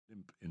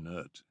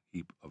inert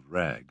heap of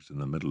rags in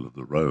the middle of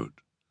the road.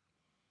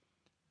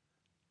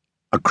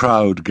 A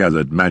crowd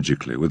gathered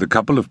magically, with a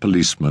couple of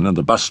policemen and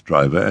the bus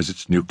driver as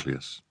its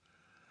nucleus.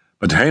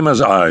 But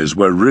Hamer's eyes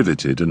were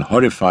riveted in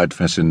horrified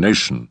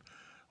fascination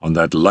on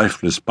that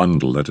lifeless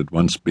bundle that had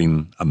once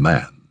been a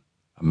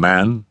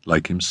man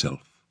like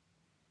himself.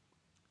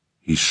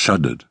 He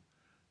shuddered,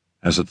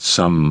 as at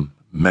some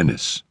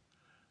menace.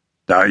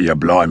 "Don't you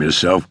blame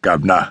yourself,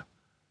 governor,"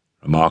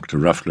 remarked a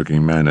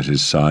rough-looking man at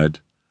his side.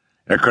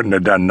 "He couldn't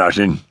have done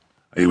nothing.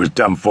 He was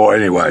done for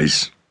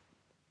anyways."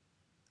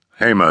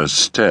 Hamer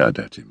stared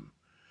at him.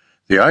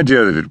 The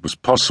idea that it was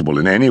possible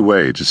in any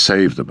way to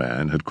save the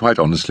man had quite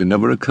honestly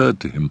never occurred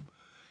to him.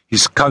 He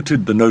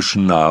scouted the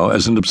notion now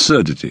as an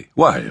absurdity.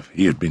 Why, if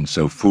he had been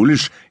so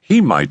foolish,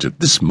 he might at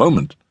this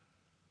moment.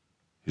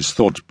 His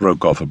thoughts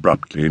broke off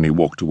abruptly, and he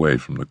walked away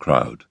from the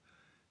crowd.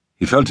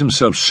 He felt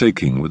himself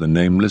shaking with a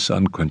nameless,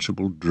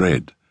 unquenchable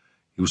dread.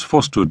 He was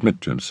forced to admit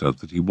to himself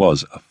that he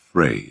was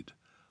afraid,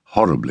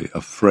 horribly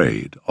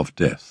afraid of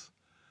death.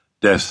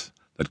 Death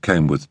that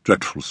came with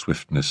dreadful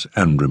swiftness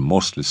and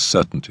remorseless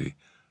certainty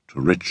to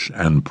rich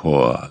and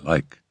poor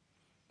alike.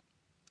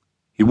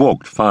 He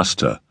walked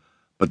faster,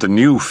 but the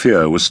new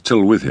fear was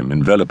still with him,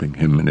 enveloping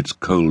him in its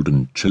cold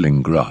and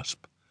chilling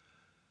grasp.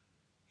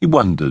 He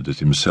wondered at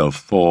himself,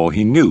 for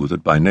he knew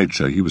that by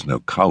nature he was no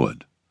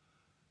coward.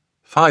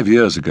 5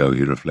 years ago,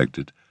 he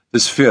reflected,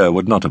 this fear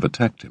would not have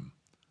attacked him,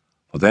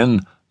 for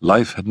then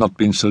life had not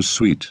been so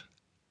sweet.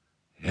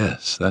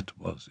 Yes, that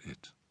was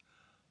it.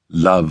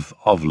 Love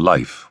of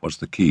life was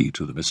the key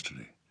to the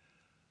mystery.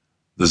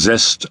 The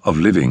zest of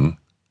living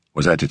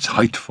was at its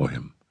height for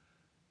him.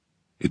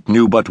 It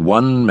knew but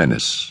one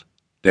menace,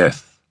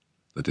 death,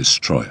 the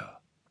destroyer.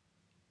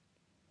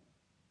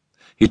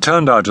 He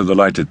turned out of the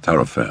lighted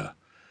thoroughfare.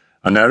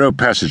 A narrow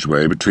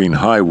passageway between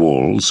high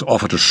walls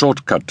offered a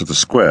short-cut to the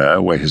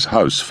square where his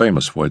house,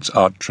 famous for its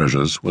art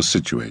treasures, was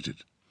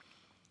situated.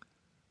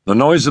 The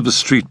noise of the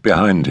street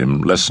behind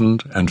him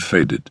lessened and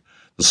faded.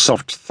 The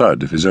soft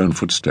thud of his own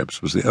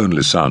footsteps was the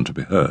only sound to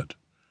be heard.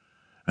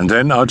 And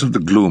then out of the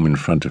gloom in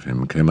front of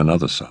him came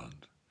another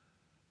sound.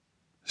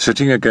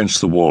 Sitting against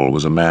the wall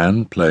was a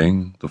man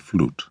playing the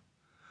flute.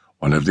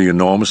 One of the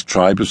enormous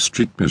tribe of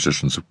street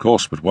musicians, of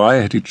course, but why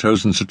had he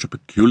chosen such a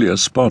peculiar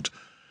spot?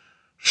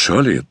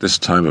 Surely at this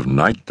time of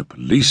night the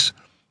police—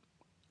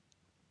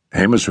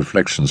 Hamer's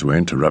reflections were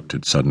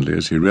interrupted suddenly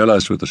as he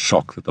realized with a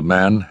shock that the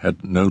man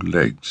had no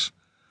legs.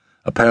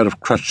 A pair of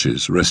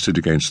crutches rested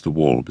against the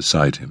wall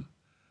beside him.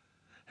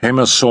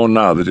 Hamer saw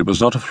now that it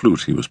was not a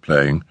flute he was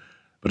playing,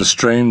 but a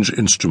strange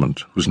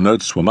instrument whose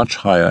notes were much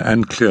higher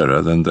and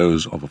clearer than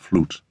those of a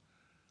flute.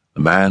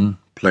 The man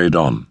played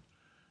on.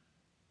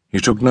 He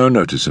took no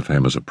notice of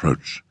Hamer's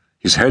approach.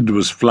 His head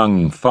was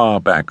flung far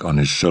back on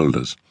his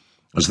shoulders,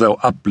 as though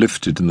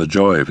uplifted in the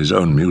joy of his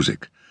own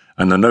music,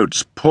 and the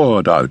notes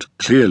poured out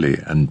clearly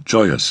and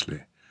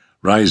joyously,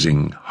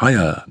 rising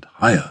higher and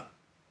higher.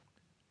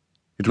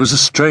 It was a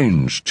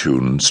strange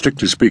tune.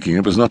 Strictly speaking,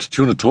 it was not a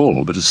tune at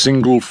all, but a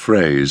single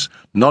phrase,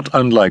 not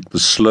unlike the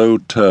slow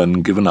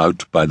turn given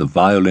out by the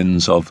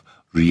violins of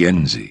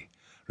Rienzi,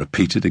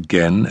 repeated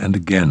again and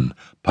again,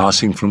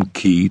 passing from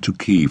key to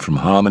key, from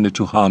harmony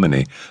to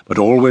harmony, but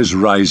always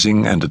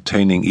rising and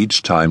attaining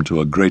each time to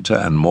a greater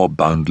and more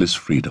boundless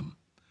freedom.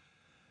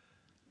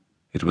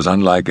 It was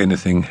unlike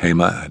anything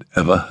Hamer had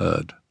ever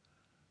heard.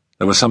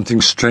 There was something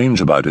strange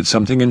about it,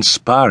 something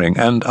inspiring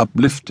and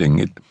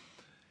uplifting.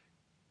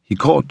 He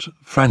caught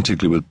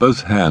frantically with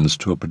both hands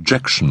to a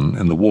projection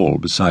in the wall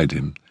beside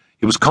him.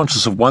 He was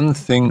conscious of one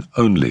thing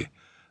only,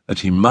 that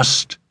he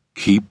must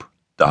keep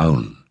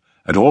down.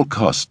 At all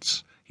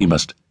costs, he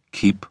must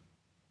keep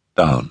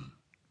down.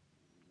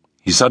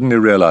 He suddenly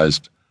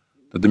realized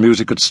that the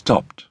music had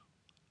stopped.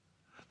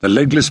 The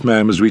legless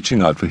man was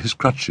reaching out for his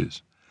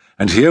crutches,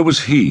 and here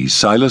was he,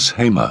 Silas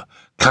Hamer,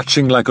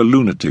 clutching like a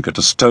lunatic at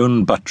a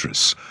stone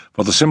buttress,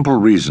 for the simple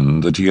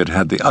reason that he had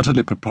had the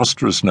utterly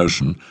preposterous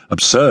notion,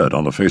 absurd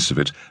on the face of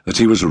it, that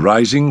he was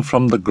rising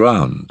from the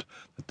ground,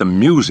 that the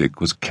music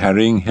was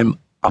carrying him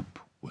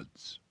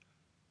upwards.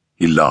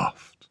 He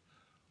laughed.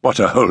 What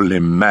a wholly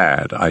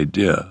mad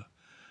idea!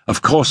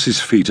 Of course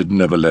his feet had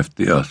never left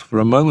the earth for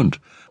a moment,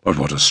 but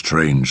what a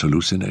strange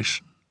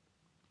hallucination!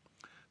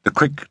 The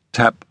quick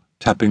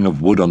tapping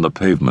of wood on the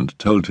pavement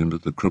told him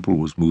that the cripple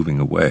was moving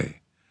away.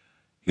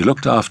 He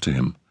looked after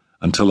him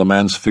until the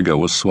man's figure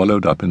was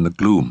swallowed up in the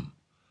gloom.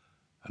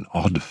 An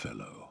odd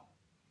fellow.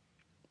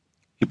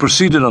 He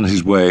proceeded on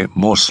his way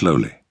more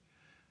slowly.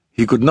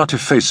 He could not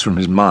efface from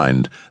his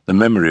mind the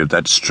memory of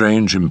that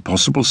strange,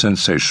 impossible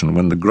sensation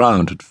when the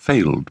ground had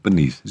failed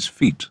beneath his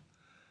feet.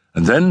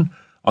 And then,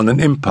 on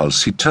an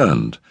impulse, he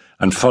turned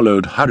and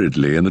followed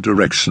hurriedly in the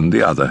direction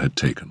the other had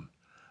taken.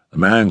 The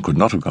man could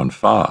not have gone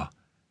far.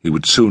 He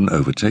would soon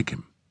overtake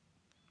him.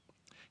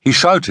 He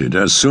shouted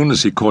as soon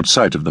as he caught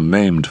sight of the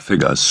maimed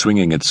figure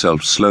swinging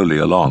itself slowly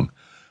along.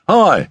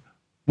 "Hi!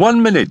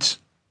 1 minute!"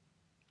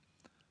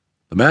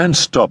 The man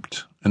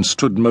stopped and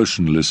stood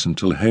motionless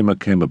until Hamer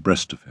came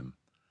abreast of him.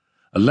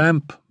 A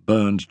lamp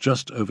burned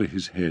just over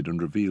his head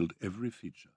and revealed every feature.